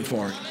believing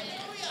for it.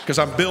 Because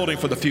I'm building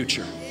for the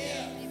future.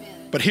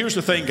 But here's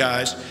the thing,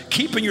 guys.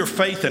 Keeping your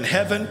faith in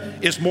heaven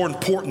is more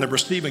important than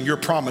receiving your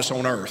promise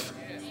on earth.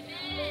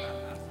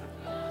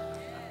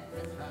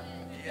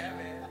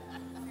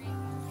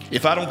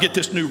 If I don't get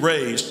this new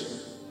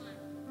raise,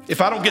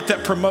 if I don't get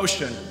that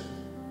promotion,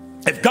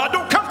 if God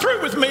don't come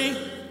through with me,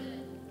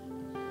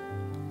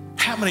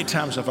 how many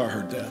times have I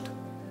heard that?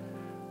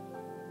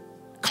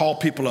 Call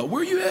people up.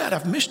 Where you at?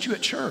 I've missed you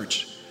at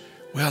church.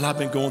 Well, I've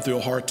been going through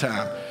a hard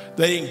time.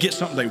 They didn't get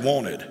something they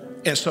wanted.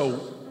 And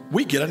so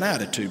we get an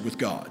attitude with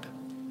God.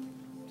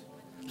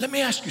 Let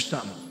me ask you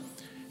something.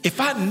 If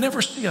I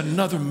never see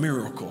another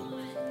miracle,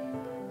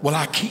 will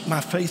I keep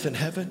my faith in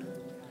heaven,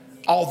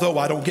 although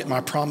I don't get my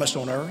promise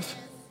on earth?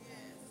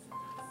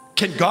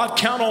 Can God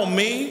count on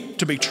me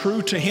to be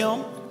true to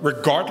him,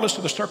 regardless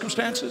of the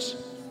circumstances?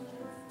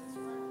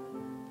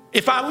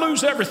 If I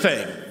lose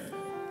everything,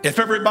 if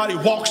everybody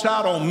walks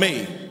out on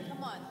me,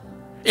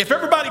 if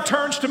everybody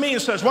turns to me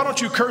and says, why don't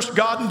you curse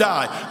God and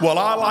die? Will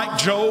I, like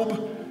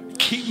Job,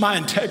 keep my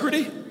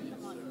integrity?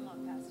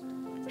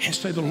 And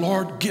say, the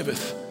Lord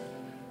giveth,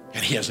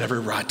 and he has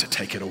every right to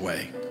take it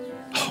away.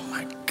 Oh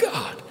my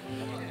God.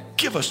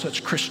 Give us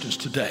such Christians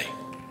today.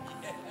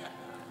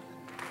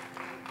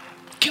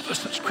 Give us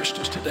such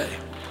Christians today.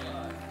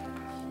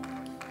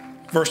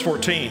 Verse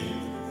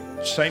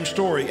 14, same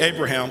story,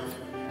 Abraham.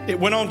 It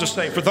went on to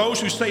say, for those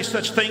who say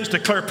such things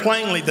declare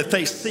plainly that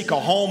they seek a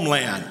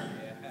homeland.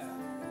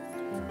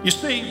 You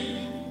see,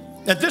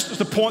 and this is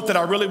the point that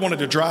I really wanted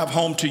to drive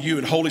home to you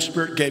and Holy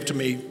Spirit gave to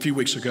me a few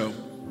weeks ago.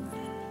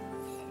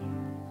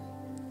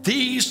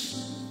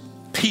 These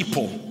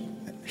people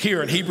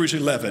here in Hebrews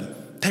 11,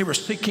 they were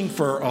seeking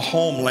for a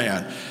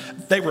homeland.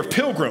 They were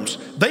pilgrims.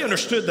 They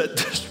understood that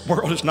this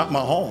world is not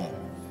my home.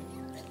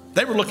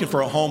 They were looking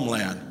for a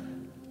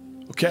homeland,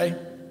 okay?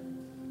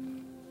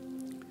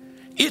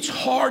 It's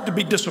hard to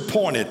be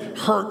disappointed,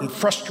 hurt, and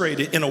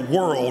frustrated in a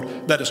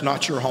world that is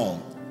not your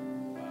home.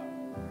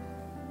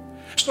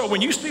 So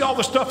when you see all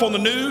the stuff on the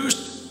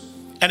news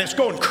and it's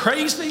going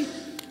crazy,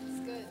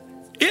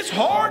 it's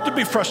hard to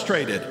be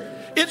frustrated.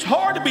 It's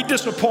hard to be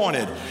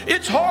disappointed.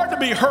 It's hard to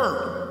be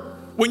hurt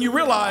when you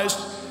realize,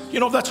 you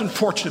know, that's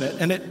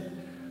unfortunate. And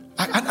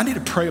I need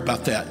to pray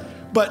about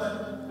that.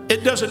 But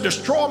it doesn't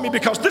destroy me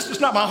because this is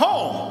not my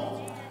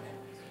home.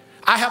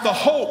 I have the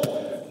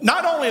hope,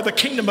 not only of the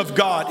kingdom of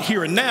God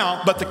here and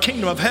now, but the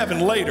kingdom of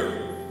heaven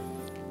later.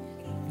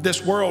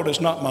 This world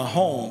is not my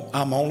home.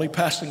 I'm only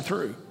passing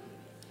through.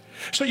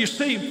 So you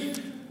see,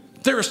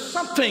 there is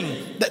something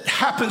that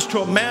happens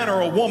to a man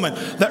or a woman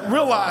that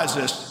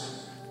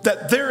realizes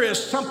that there is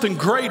something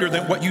greater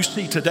than what you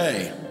see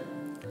today.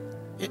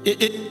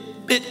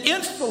 It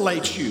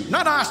insulates you,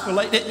 not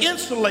isolate, it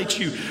insulates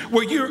you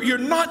where you're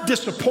not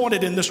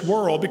disappointed in this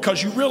world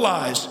because you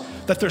realize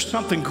that there's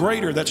something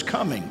greater that's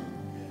coming.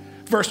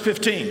 Verse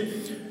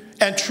 15,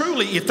 and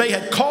truly if they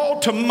had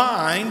called to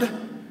mind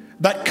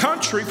that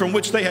country from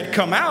which they had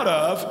come out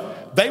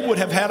of, they would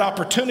have had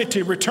opportunity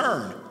to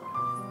return.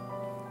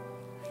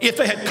 If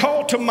they had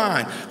called to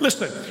mind.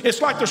 Listen,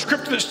 it's like the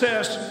scripture that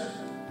says,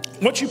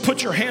 once you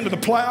put your hand to the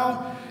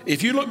plow,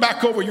 if you look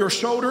back over your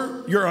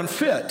shoulder, you're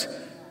unfit.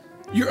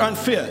 You're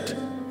unfit.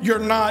 You're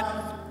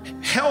not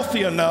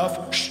healthy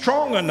enough,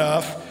 strong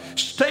enough,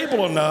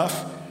 stable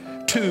enough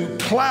to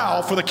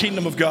plow for the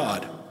kingdom of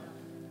God.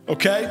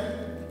 Okay?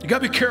 You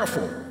got to be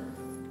careful.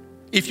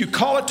 If you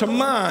call it to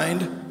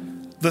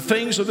mind the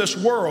things of this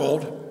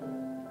world,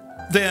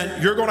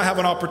 then you're going to have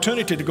an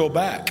opportunity to go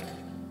back.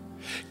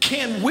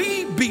 Can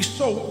we be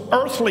so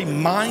earthly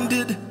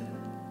minded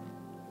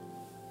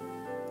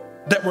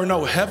that we're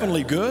no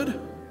heavenly good?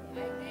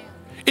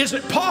 Is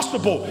it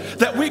possible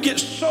that we get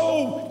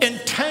so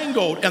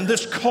entangled in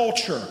this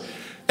culture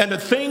and the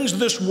things of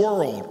this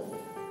world?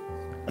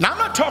 And I'm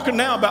not talking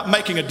now about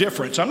making a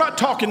difference. I'm not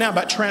talking now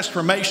about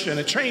transformation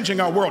and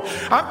changing our world.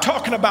 I'm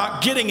talking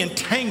about getting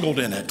entangled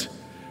in it,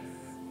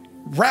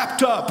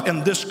 wrapped up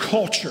in this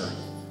culture,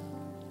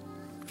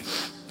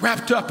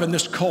 wrapped up in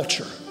this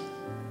culture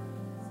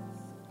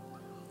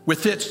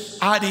with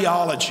its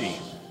ideology,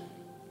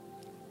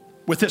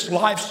 with its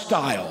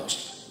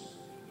lifestyles,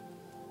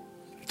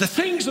 The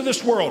things of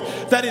this world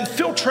that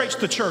infiltrates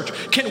the church.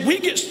 Can we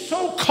get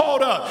so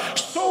caught up,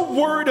 so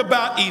worried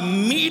about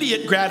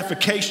immediate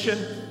gratification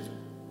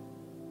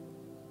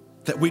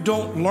that we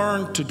don't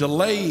learn to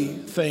delay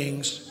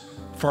things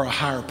for a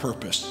higher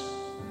purpose?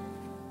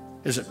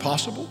 Is it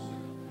possible?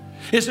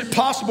 Is it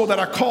possible that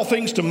I call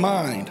things to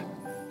mind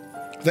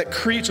that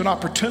creates an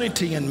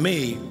opportunity in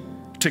me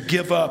to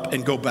give up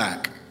and go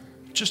back?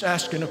 Just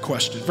asking a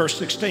question. Verse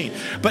 16,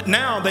 but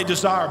now they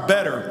desire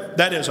better,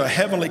 that is a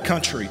heavenly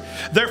country.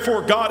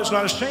 Therefore God is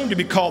not ashamed to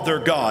be called their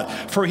God,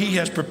 for he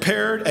has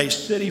prepared a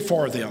city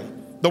for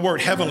them. The word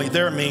heavenly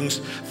there means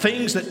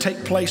things that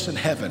take place in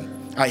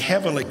heaven, a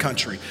heavenly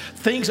country,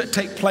 things that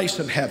take place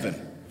in heaven,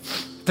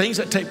 things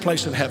that take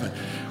place in heaven.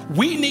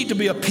 We need to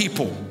be a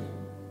people.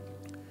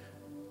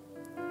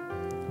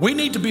 We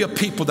need to be a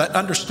people that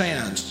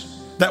understands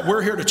that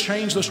we're here to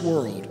change this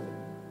world.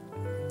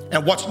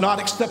 And what's not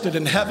accepted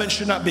in heaven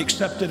should not be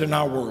accepted in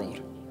our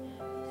world.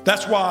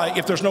 That's why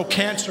if there's no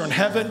cancer in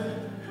heaven,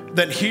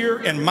 then here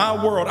in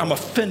my world, I'm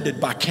offended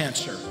by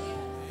cancer.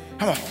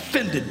 I'm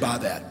offended by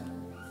that.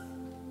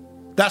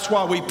 That's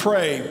why we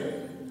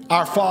pray,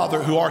 our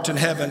Father who art in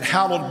heaven,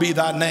 hallowed be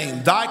thy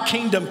name. Thy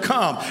kingdom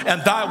come and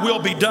thy will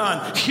be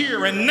done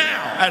here and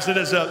now as it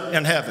is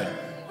in heaven.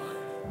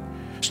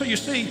 So you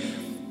see,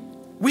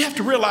 we have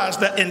to realize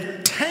that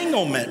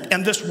entanglement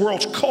in this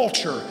world's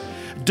culture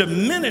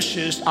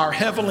diminishes our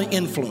heavenly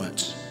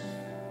influence.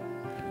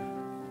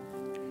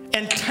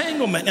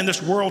 Entanglement in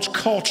this world's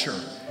culture,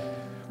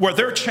 where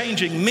they're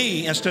changing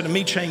me instead of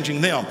me changing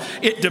them,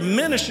 it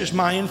diminishes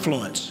my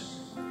influence.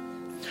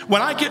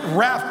 When I get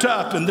wrapped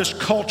up in this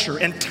culture,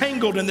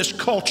 entangled in this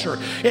culture,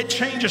 it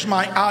changes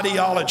my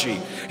ideology.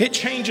 It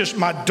changes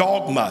my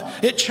dogma.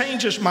 It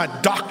changes my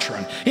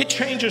doctrine. It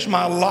changes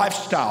my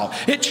lifestyle.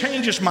 It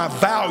changes my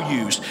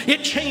values.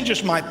 It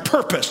changes my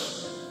purpose.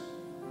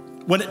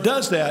 When it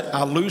does that,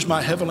 I lose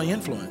my heavenly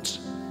influence.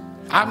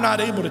 I'm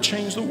not able to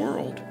change the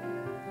world.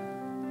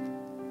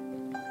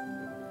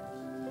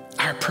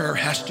 Our prayer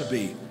has to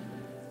be,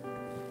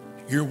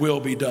 your will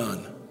be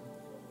done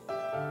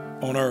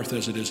on earth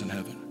as it is in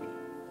heaven.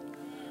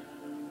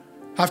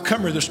 I've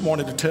come here this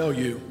morning to tell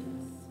you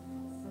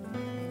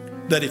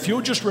that if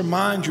you'll just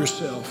remind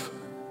yourself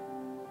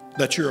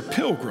that you're a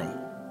pilgrim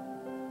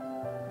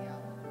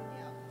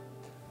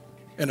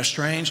in a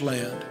strange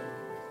land,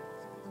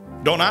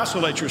 don't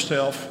isolate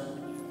yourself,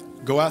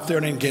 go out there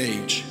and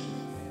engage,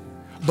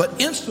 but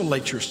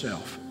insulate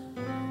yourself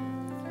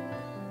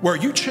where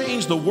you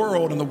change the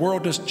world and the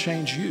world doesn't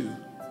change you.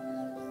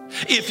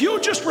 If you'll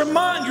just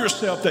remind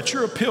yourself that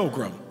you're a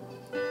pilgrim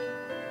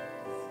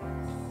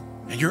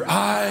and your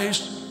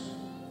eyes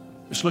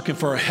is looking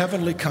for a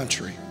heavenly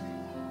country,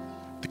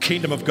 the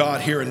kingdom of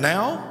God here and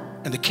now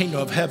and the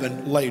kingdom of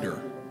heaven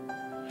later.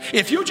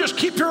 If you just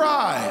keep your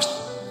eyes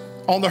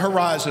on the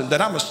horizon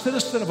that I'm a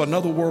citizen of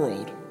another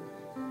world,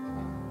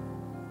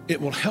 it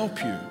will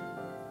help you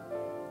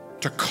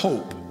to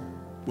cope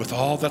with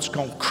all that's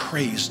gone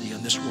crazy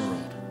in this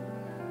world.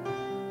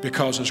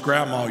 Because as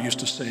Grandma used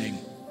to sing,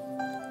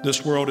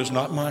 this world is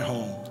not my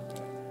home.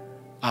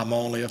 I'm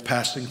only a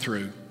passing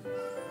through.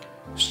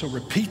 So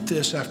repeat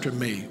this after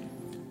me.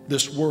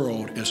 This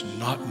world is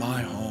not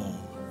my home.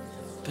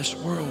 This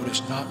world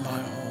is not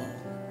my home.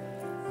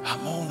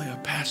 I'm only a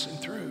passing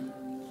through.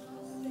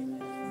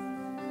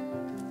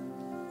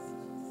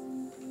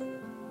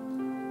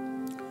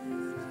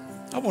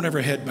 I want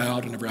every head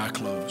bowed and every eye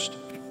closed.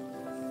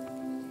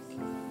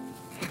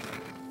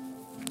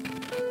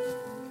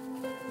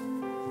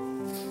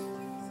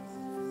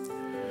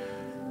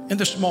 In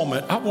this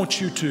moment, I want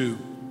you to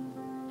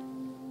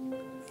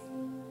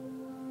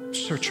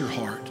search your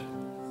heart.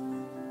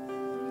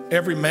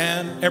 Every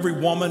man, every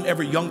woman,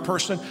 every young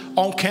person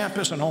on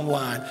campus and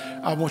online,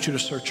 I want you to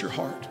search your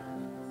heart.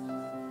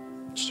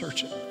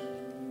 Search it.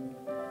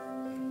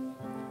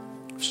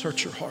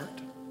 Search your heart.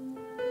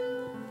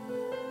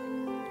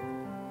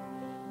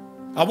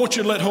 I want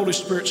you to let Holy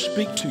Spirit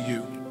speak to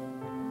you.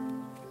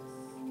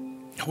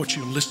 I want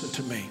you to listen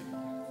to me.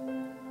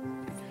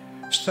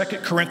 2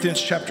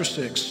 Corinthians chapter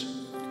 6.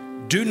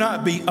 Do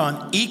not be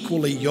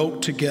unequally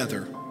yoked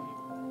together.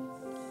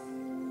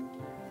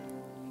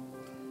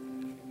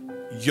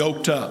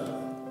 Yoked up.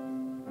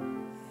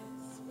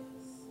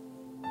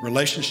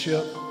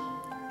 Relationship,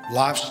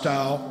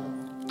 lifestyle,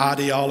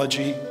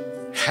 ideology,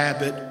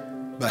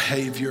 habit,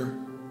 behavior.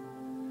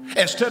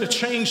 Instead of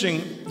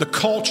changing the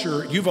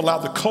culture, you've allowed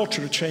the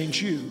culture to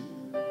change you.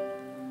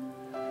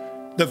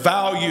 The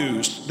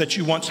values that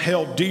you once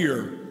held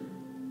dear,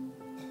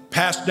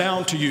 passed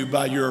down to you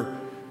by your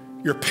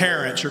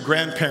parents, your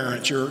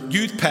grandparents, your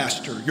youth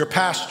pastor,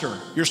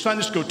 your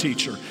Sunday school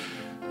teacher.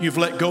 You've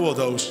let go of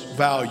those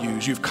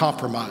values. You've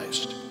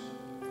compromised.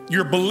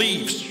 Your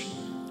beliefs,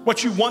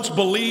 what you once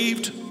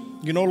believed,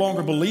 you no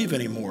longer believe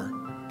anymore.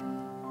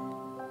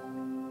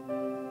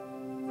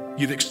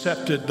 You've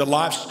accepted the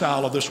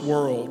lifestyle of this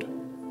world,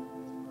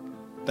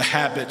 the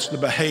habits, the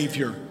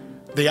behavior,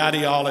 the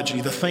ideology,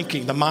 the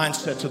thinking, the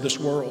mindsets of this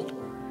world.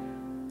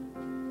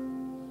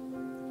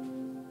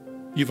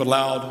 You've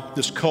allowed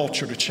this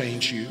culture to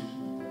change you.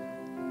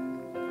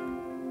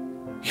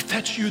 If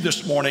that's you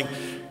this morning,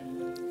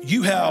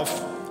 you have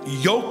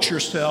yoked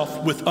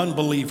yourself with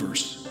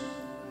unbelievers.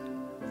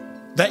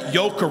 That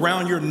yoke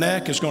around your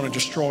neck is going to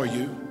destroy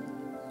you.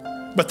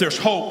 But there's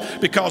hope,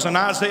 because in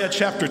Isaiah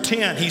chapter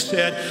 10, he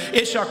said,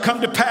 "It shall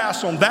come to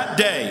pass on that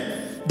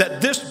day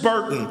that this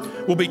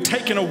burden will be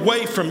taken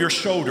away from your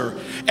shoulder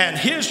and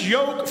his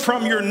yoke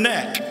from your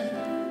neck,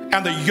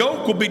 and the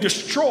yoke will be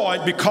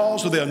destroyed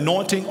because of the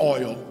anointing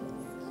oil."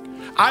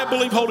 I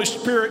believe Holy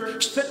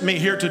Spirit sent me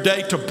here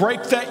today to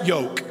break that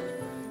yoke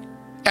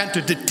and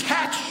to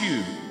detach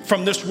you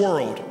from this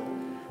world.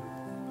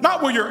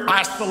 Not where you're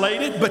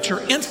isolated, but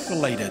you're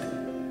insulated.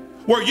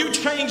 Where you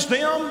change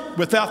them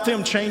without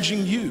them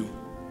changing you.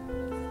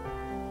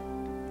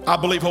 I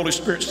believe Holy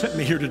Spirit sent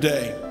me here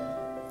today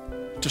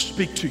to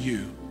speak to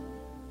you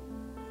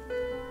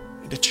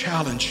and to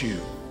challenge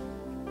you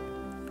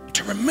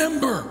to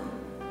remember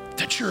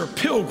that you're a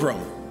pilgrim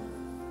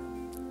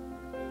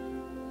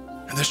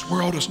and this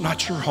world is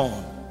not your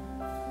home.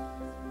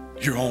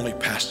 You're only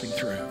passing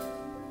through.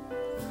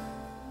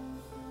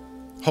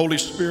 Holy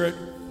Spirit,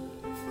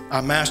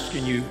 I'm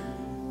asking you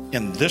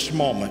in this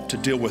moment to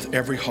deal with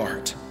every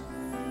heart,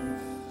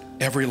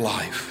 every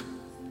life.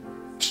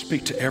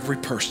 Speak to every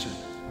person.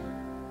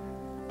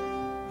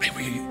 May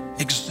we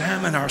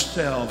examine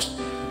ourselves,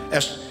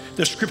 as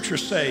the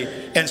scriptures say,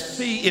 and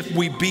see if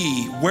we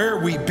be, where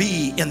we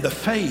be in the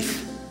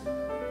faith.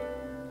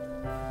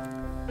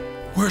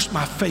 Where's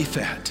my faith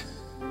at?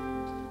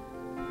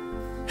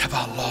 Have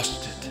I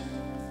lost it?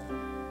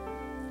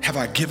 Have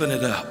I given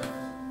it up?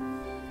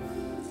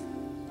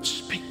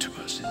 Speak to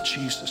us in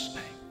Jesus'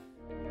 name.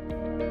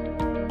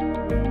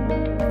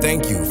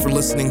 Thank you for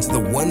listening to the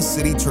One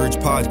City Church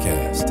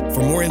podcast.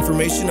 For more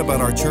information about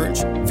our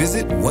church,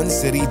 visit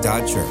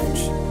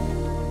onecity.church.